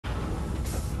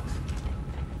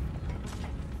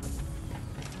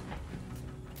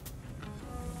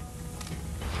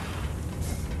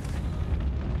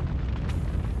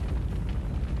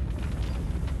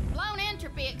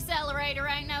entropy accelerator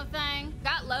ain't no thing.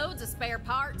 Got loads of spare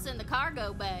parts in the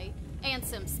cargo bay, and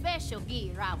some special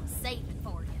gear I was saving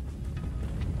for you.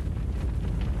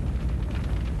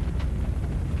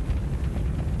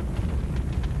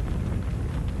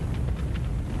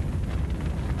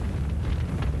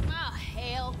 Oh,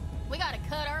 hell. We gotta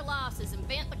cut our losses and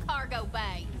vent the cargo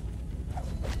bay.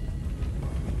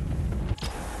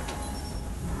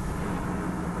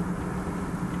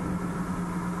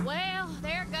 Well,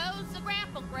 there goes the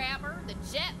grapple grabber, the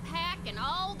jetpack, and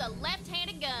all the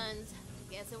left-handed guns.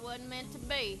 Guess it wasn't meant to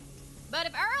be. But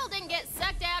if Earl didn't get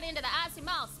sucked out into the icy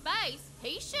mall space,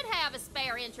 he should have a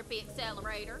spare entropy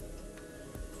accelerator.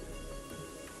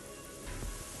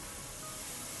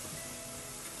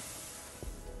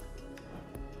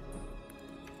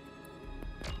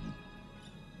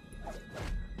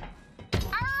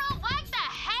 Earl, wake the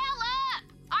hell up!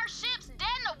 Our ship's dead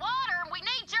in the water and we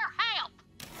need your help!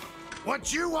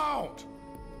 What you want?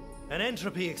 An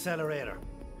entropy accelerator.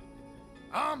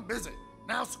 I'm busy.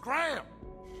 Now scram!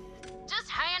 Just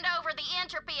hand over the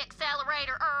entropy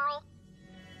accelerator, Earl.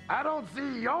 I don't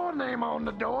see your name on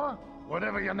the door,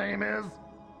 whatever your name is.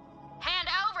 Hand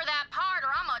over that part or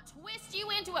I'm gonna twist you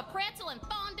into a pretzel and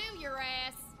fondue your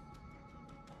ass.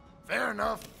 Fair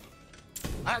enough.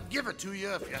 I'd give it to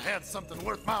you if you had something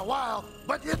worth my while,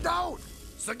 but you don't.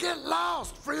 So get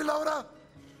lost, freeloader.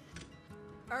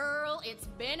 Earl, it's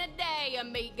been a day,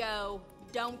 amigo.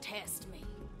 Don't test me.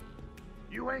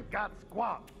 You ain't got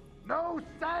squat. No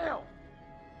sail.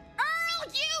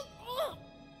 Earl, you...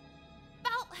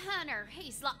 Boat Hunter,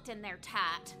 he's locked in there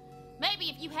tight. Maybe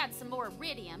if you had some more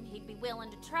iridium, he'd be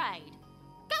willing to trade.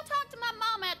 Go talk to my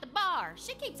mama at the bar.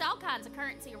 She keeps all kinds of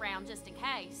currency around just in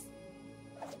case.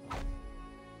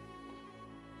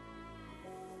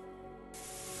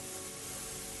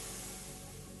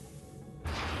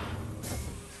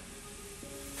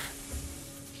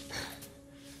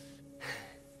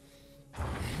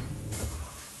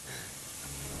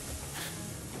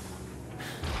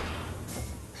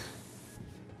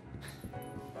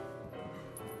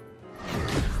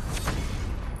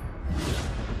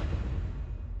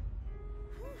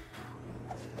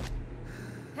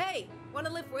 Hey, wanna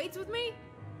lift weights with me?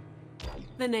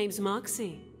 The name's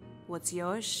Moxie. What's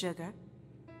yours, sugar?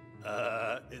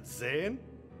 It's Zane.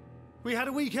 We had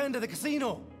a weekend at the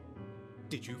casino.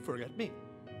 Did you forget me?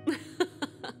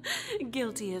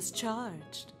 Guilty as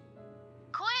charged.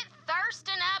 Quit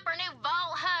thirsting up our new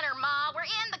Vault Hunter, Ma. We're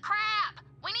in the crap.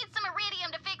 We need some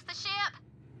iridium to fix the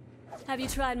ship. Have you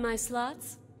tried my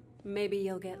slots? Maybe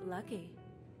you'll get lucky.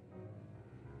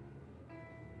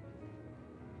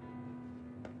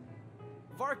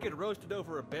 Varkid roasted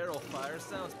over a barrel fire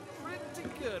sounds pretty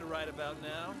good right about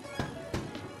now.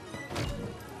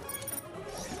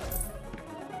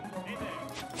 Hey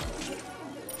there.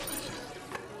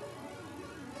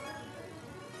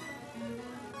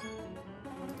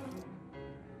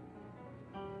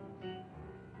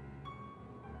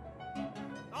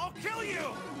 I'll kill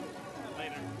you!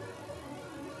 Later.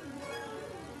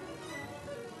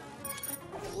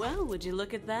 Well, would you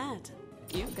look at that?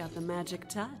 You've got the magic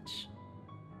touch.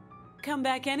 Come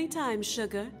back anytime,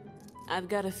 sugar. I've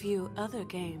got a few other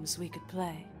games we could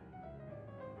play.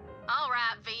 All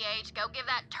right, VH, go give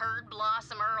that turd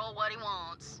blossom Earl what he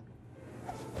wants.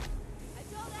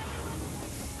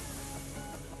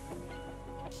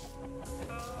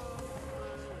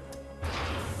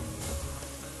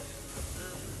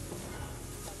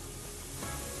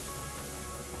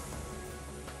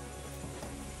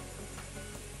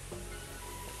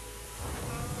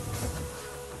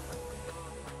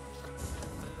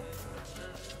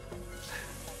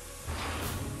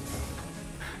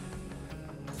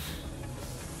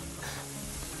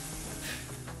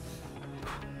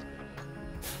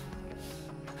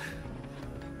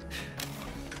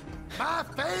 My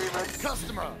favorite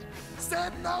customer.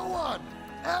 Said no one.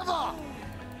 Ever.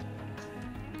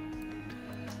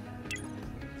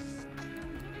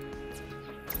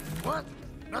 What?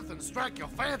 Nothing strike your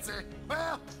fancy?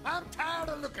 Well, I'm tired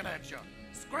of looking at you.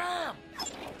 Scram!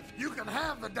 You can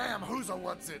have the damn who's-a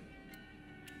what's it.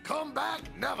 Come back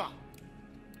never.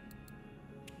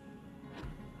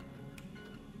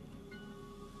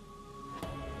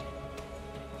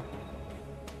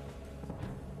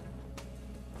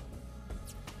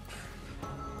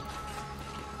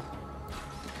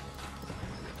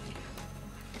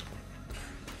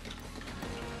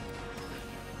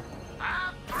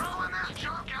 I'm throwing this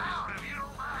junk out if you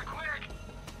don't mind quick.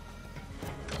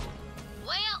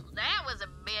 Well, that was a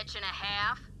bitch and a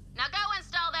half. Now go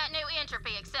install that new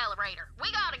entropy accelerator.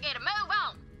 We gotta get him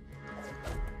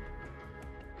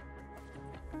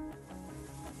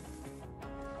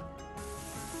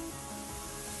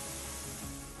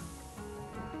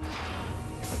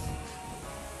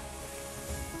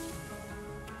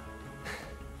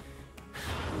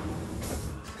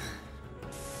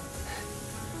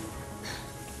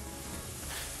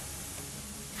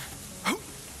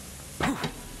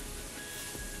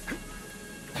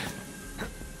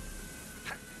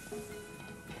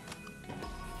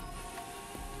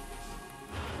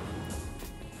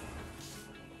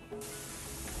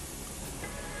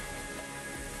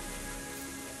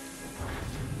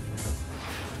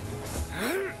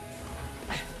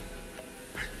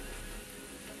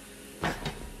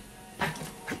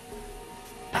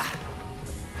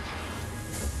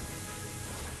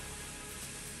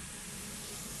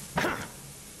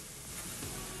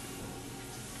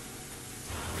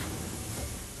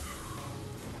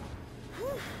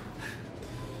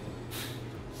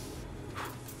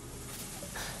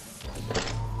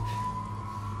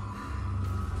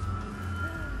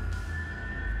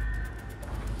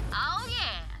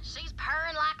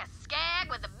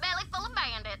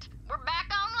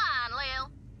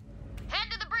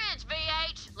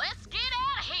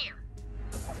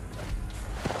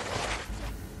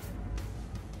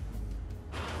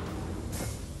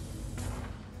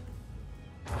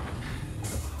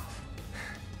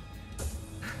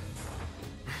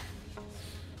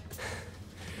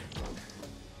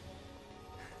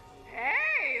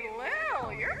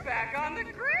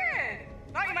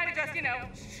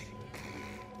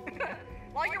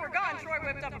While you were gone, Troy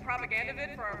whipped up a propaganda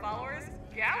vid for our followers.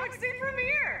 Galaxy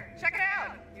premiere! Check it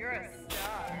out. You're a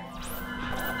star.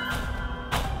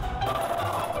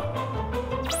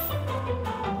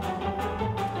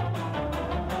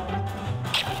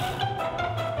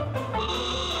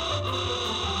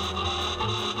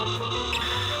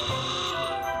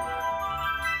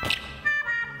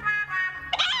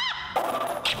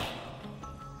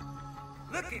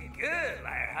 Looking good,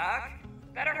 Firehawk.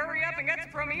 Better hurry up and get to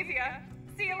Promethea.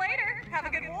 See you later. Have a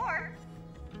good war.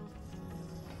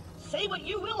 Say what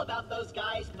you will about those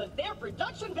guys, but their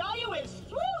production value is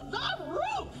through the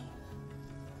roof!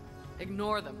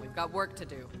 Ignore them. We've got work to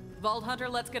do. Vault Hunter,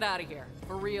 let's get out of here.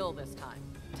 For real this time.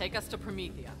 Take us to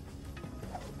Promethea.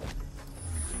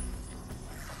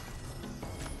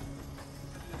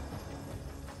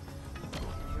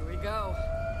 Here we go.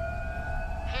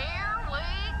 Here we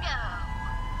go.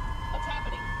 What's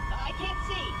happening? I can't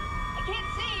see! I can't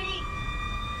see!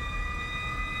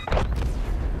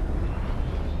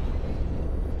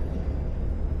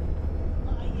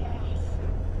 My ass.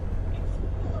 It's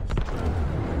full of stuff.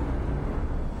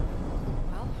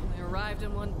 Well, we arrived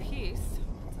in one piece.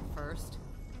 That's a first.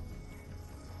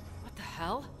 What the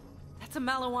hell? That's a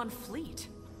Malawan fleet.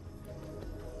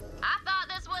 I thought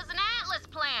this was an Atlas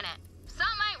planet.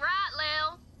 Something ain't right,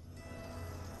 Lil.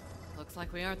 Looks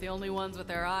like we aren't the only ones with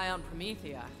their eye on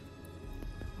Promethea.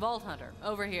 Vault Hunter,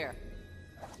 over here.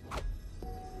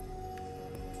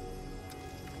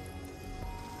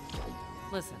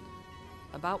 Listen,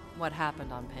 about what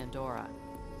happened on Pandora.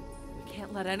 We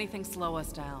can't let anything slow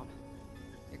us down.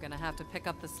 You're gonna have to pick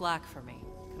up the slack for me.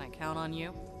 Can I count on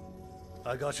you?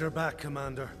 I got your back,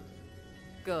 Commander.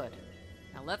 Good.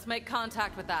 Now let's make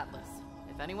contact with Atlas.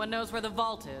 If anyone knows where the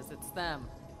vault is, it's them.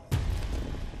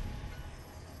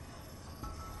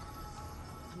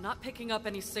 I'm not picking up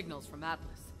any signals from Atlas.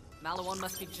 Malawan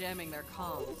must be jamming their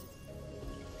comms.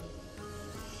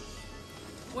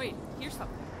 Wait, here's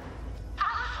something.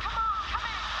 Atlas, come on, come in!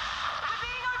 We're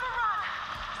being overrun!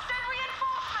 Send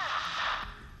reinforcements!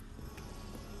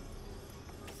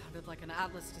 Sounded like an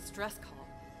Atlas distress call.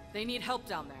 They need help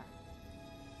down there.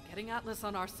 Getting Atlas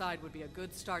on our side would be a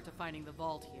good start to finding the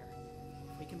vault here.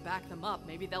 If we can back them up,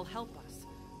 maybe they'll help us.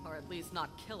 Or at least not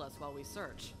kill us while we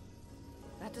search.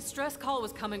 That distress call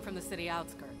was coming from the city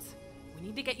outskirts. We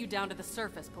need to get you down to the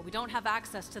surface, but we don't have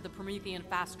access to the Promethean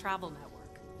fast travel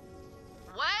network.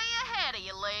 Way ahead of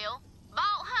you, Lil.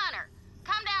 Vault Hunter,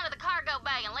 come down to the cargo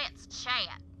bay and let's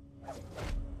chat.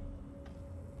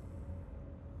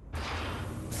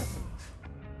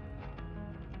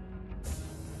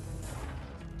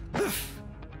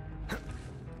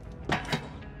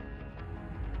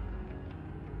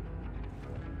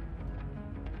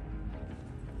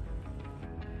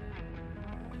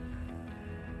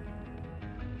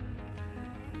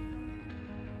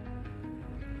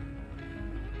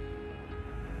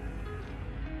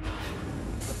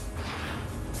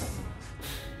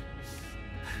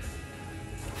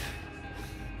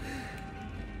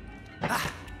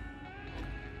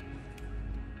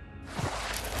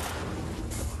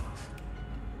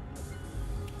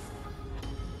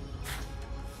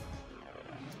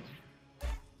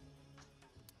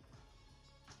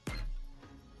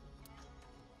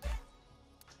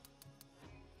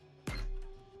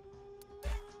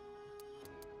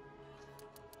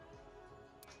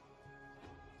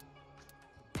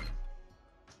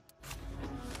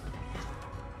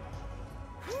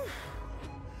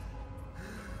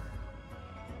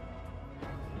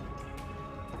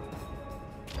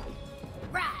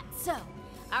 So,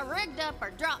 I rigged up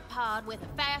our drop pod with a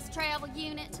fast travel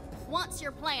unit. Once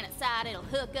you're planet side, it'll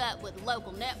hook up with the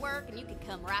local network and you can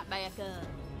come right back up.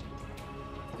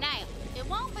 Now, it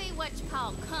won't be what you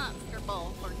call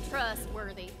comfortable or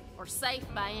trustworthy or safe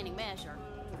by any measure.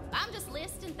 I'm just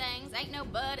listing things, ain't no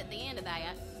but at the end of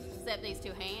that. Except these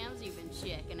two hands you've been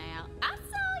checking out. I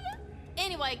saw you.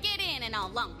 Anyway, get in and I'll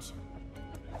launch you.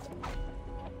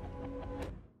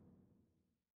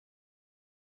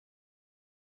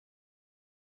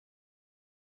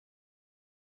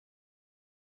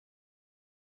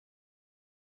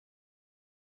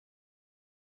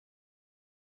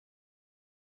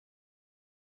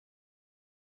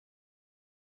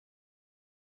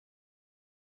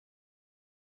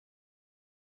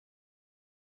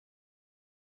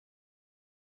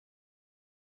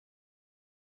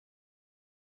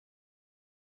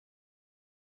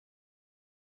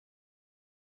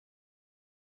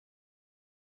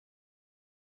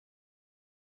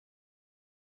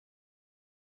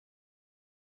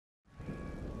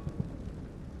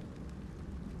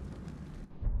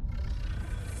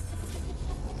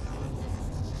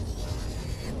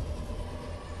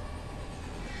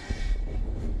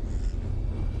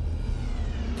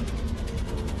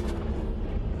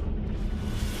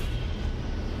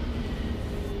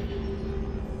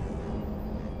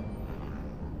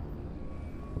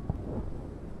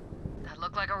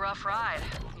 like a rough ride.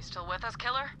 You still with us,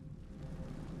 killer?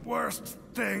 Worst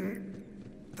thing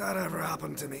that ever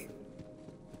happened to me.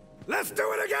 Let's do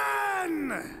it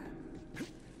again! As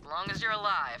long as you're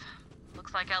alive.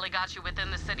 Looks like Ellie got you within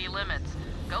the city limits.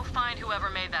 Go find whoever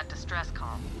made that distress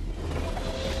call.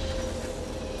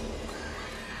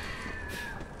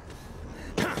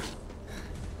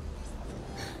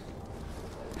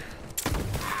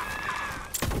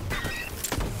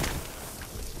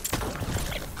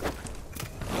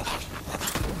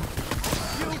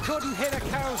 You couldn't hit a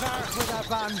cow's arse with a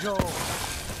banjo.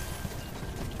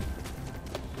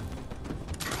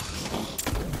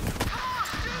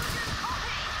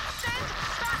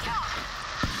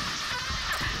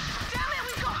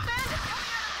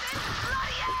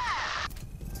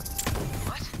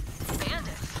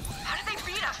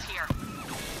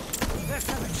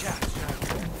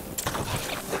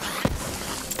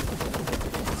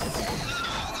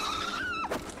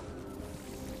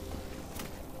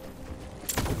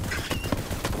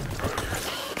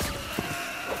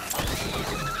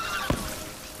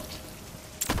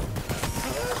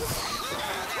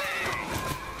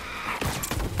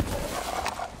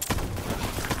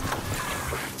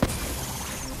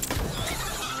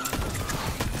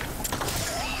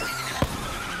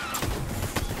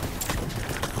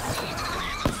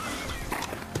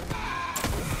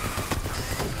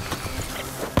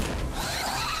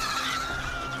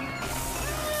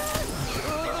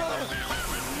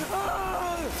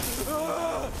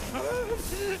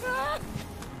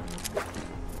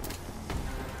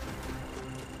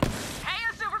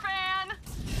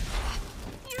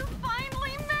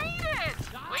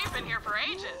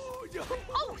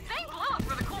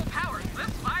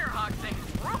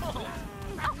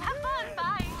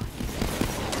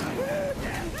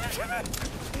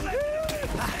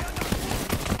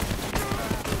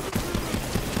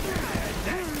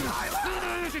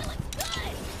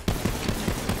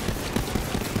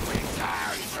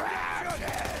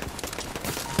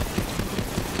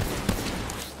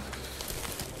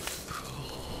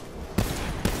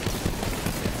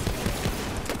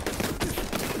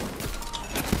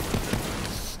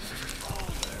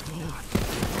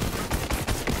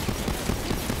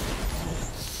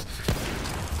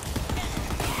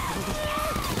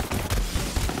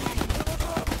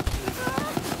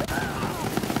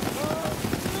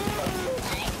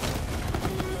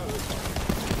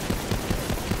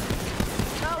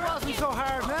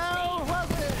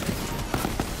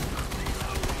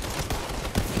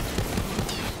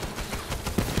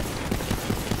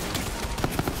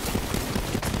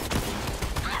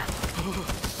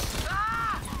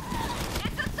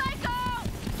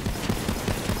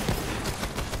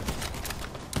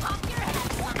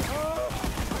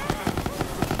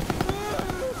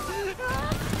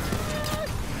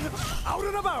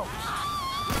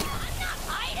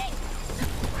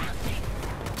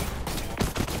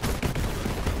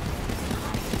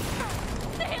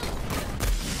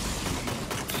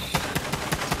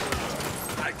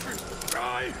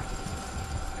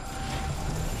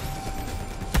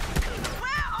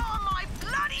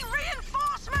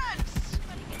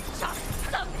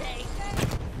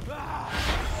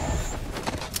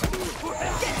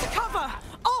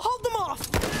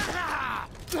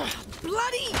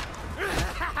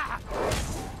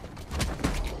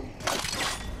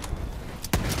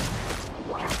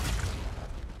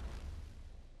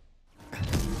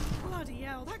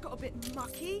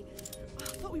 Mucky. I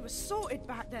thought we were sorted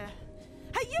back there.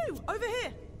 Hey, you! Over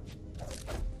here!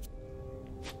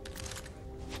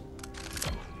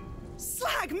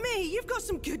 Slag me! You've got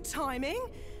some good timing.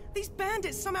 These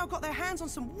bandits somehow got their hands on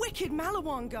some wicked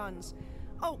Malawan guns.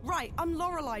 Oh, right. I'm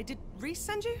Lorelei. Did Reese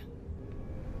send you?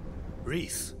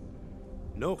 Reese?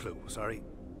 No clue, sorry.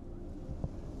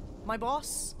 My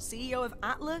boss, CEO of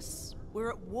Atlas.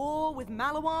 We're at war with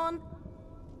Malawan.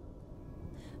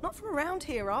 Not from around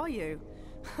here, are you?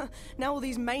 Now all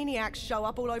these maniacs show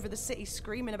up all over the city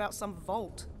screaming about some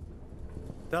vault.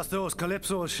 That's those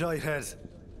Calypsos, shithead.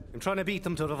 I'm trying to beat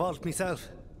them to the vault myself.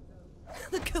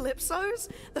 The Calypsos?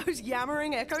 Those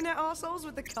yammering EchoNet arseholes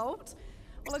with the cult?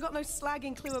 Well, I got no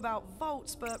slagging clue about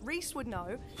vaults, but Reese would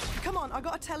know. Come on, I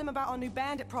gotta tell him about our new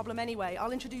bandit problem anyway.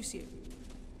 I'll introduce you.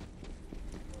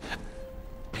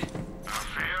 A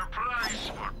fair price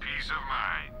for peace of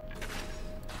mind.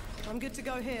 I'm good to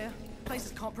go here. Place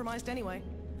is compromised anyway.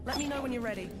 Let me know when you're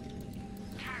ready.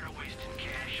 Tired of wasting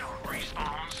cash on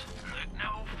respawns. Look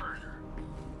no further.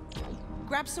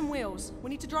 Grab some wheels. We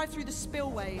need to drive through the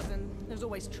spillways, and there's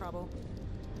always trouble.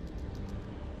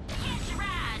 Catch a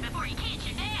ride before you catch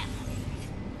your death.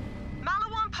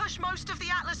 Malawan pushed most of the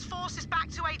Atlas forces back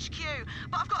to HQ,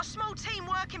 but I've got a small team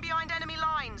working behind enemy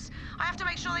lines.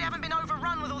 make sure they haven't been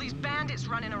overrun with all these bandits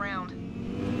running around.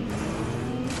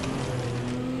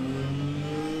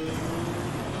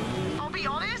 I'll be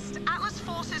honest, Atlas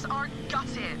forces are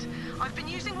gutted. I've been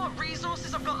using what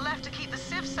resources I've got left to keep the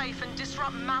Civ safe and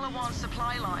disrupt Malawan's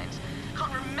supply lines.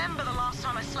 Can't remember the last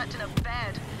time I slept in a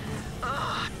bed.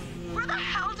 Ugh. Where the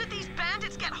hell did these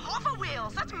bandits get hover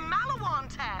wheels? That's Malawan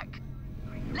tech.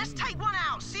 Let's take one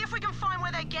out, see if we can find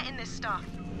where they're getting this stuff.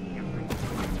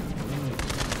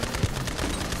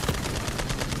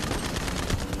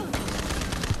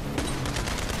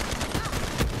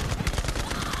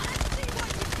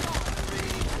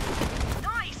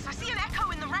 Nice! I see an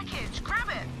echo in the wreckage. Grab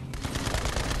it.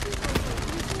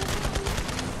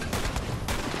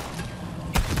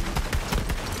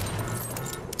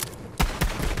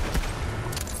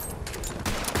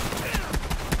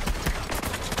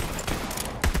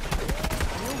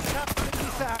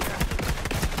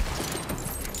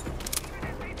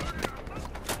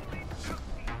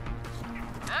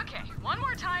 Okay, one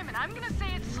more time, and I'm gonna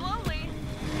say it slowly.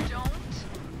 Don't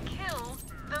kill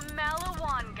the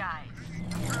Malawan guys.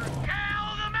 Kill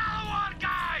the Malawan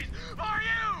guys! For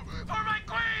you! For my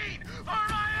queen! For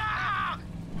my...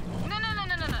 No.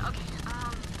 Okay,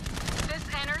 this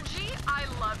energy, I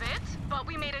love it, but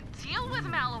we made a deal with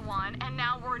Malawan, and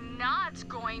now we're not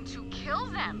going to kill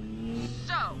them.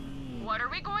 So, what are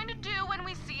we going to do when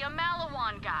we see a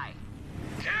Malawan guy?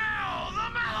 Kill the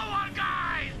Malawan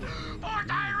guys! For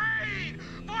Tyrene!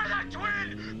 For the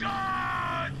twin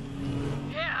gods!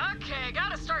 Yeah, okay,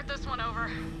 gotta start this one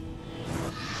over.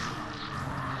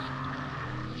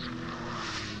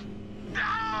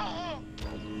 No!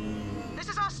 This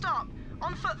is our stop.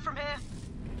 On foot from here.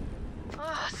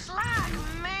 Ugh, slag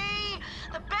me!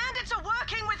 The bandits are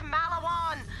working with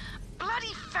Malawan!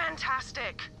 Bloody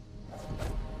fantastic!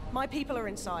 My people are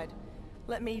inside.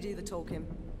 Let me do the talking.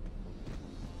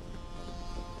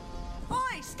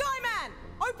 Oi, Skyman!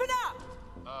 Open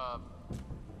up!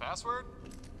 Password?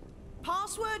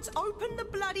 Password's open the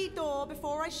bloody door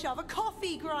before I shove a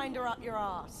coffee grinder up your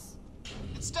ass.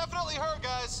 It's definitely her,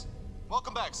 guys.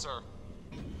 Welcome back, sir.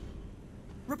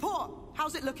 Report.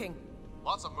 How's it looking?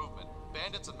 Lots of movement.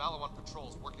 Bandits and Malawan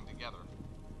patrols working together.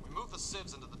 We moved the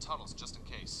civs into the tunnels just in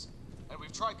case. And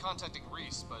we've tried contacting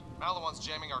Reese, but Malawan's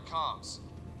jamming our comms.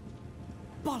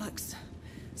 Bollocks.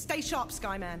 Stay sharp,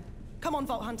 Skyman. Come on,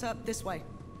 Vault Hunter, this way.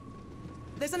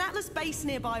 There's an Atlas base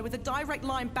nearby with a direct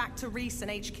line back to Reese and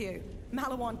HQ.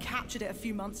 Malawan captured it a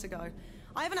few months ago.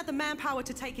 I haven't had the manpower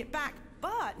to take it back,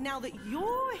 but now that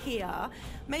you're here,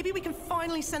 maybe we can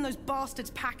finally send those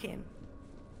bastards packing.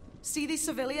 See these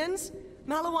civilians?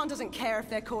 Malawan doesn't care if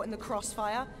they're caught in the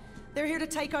crossfire. They're here to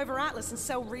take over Atlas and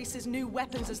sell Reese's new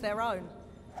weapons as their own.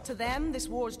 To them, this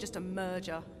war is just a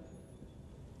merger.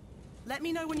 Let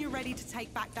me know when you're ready to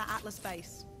take back that Atlas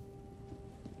base.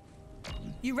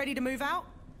 You ready to move out?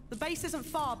 The base isn't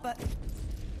far, but...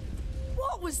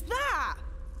 What was that?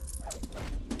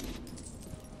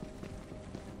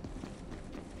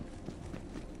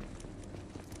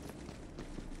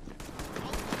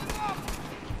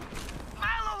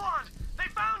 Malawan! They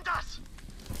found us!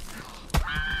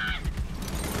 Run!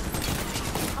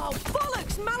 Oh,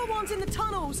 bollocks! Malawan's in the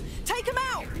tunnels! Take him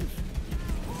out!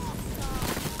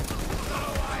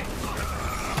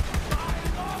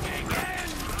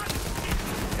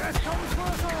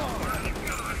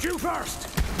 You first!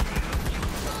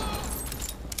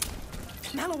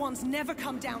 Malawan's never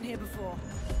come down here before.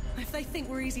 If they think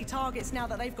we're easy targets now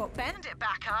that they've got Bandit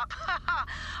back up,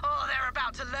 oh, they're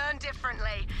about to learn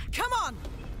differently. Come on!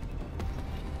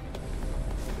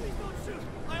 Please don't shoot!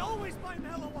 I always find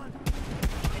Malawan!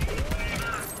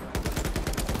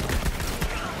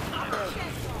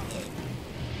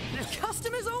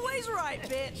 Customer's always right,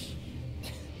 bitch.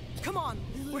 Come on,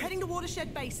 we're heading to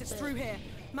Watershed Base. It's through here.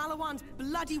 Malawan's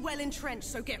bloody well entrenched,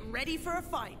 so get ready for a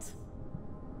fight.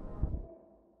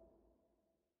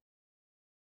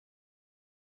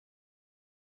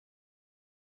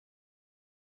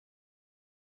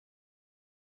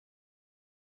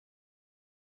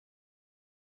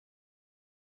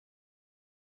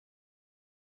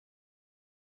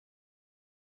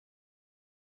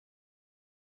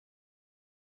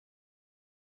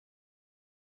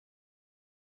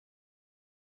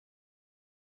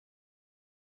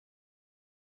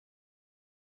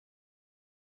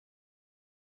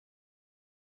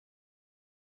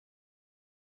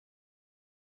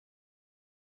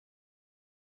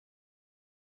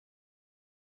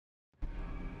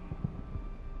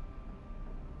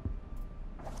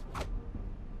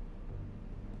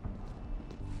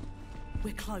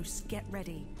 We're close. Get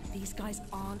ready. These guys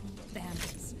aren't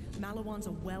bandits. Malawan's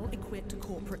a well-equipped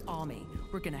corporate army.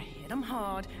 We're gonna hit them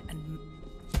hard and...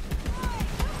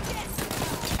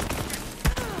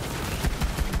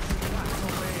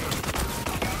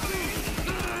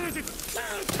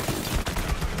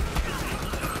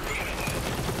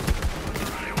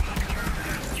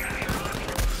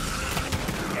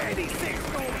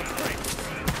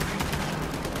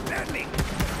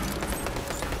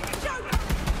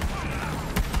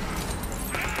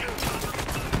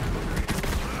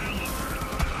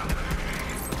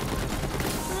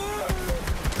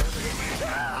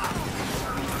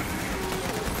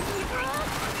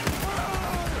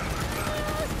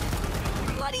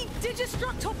 Bloody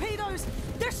Digistruct torpedoes!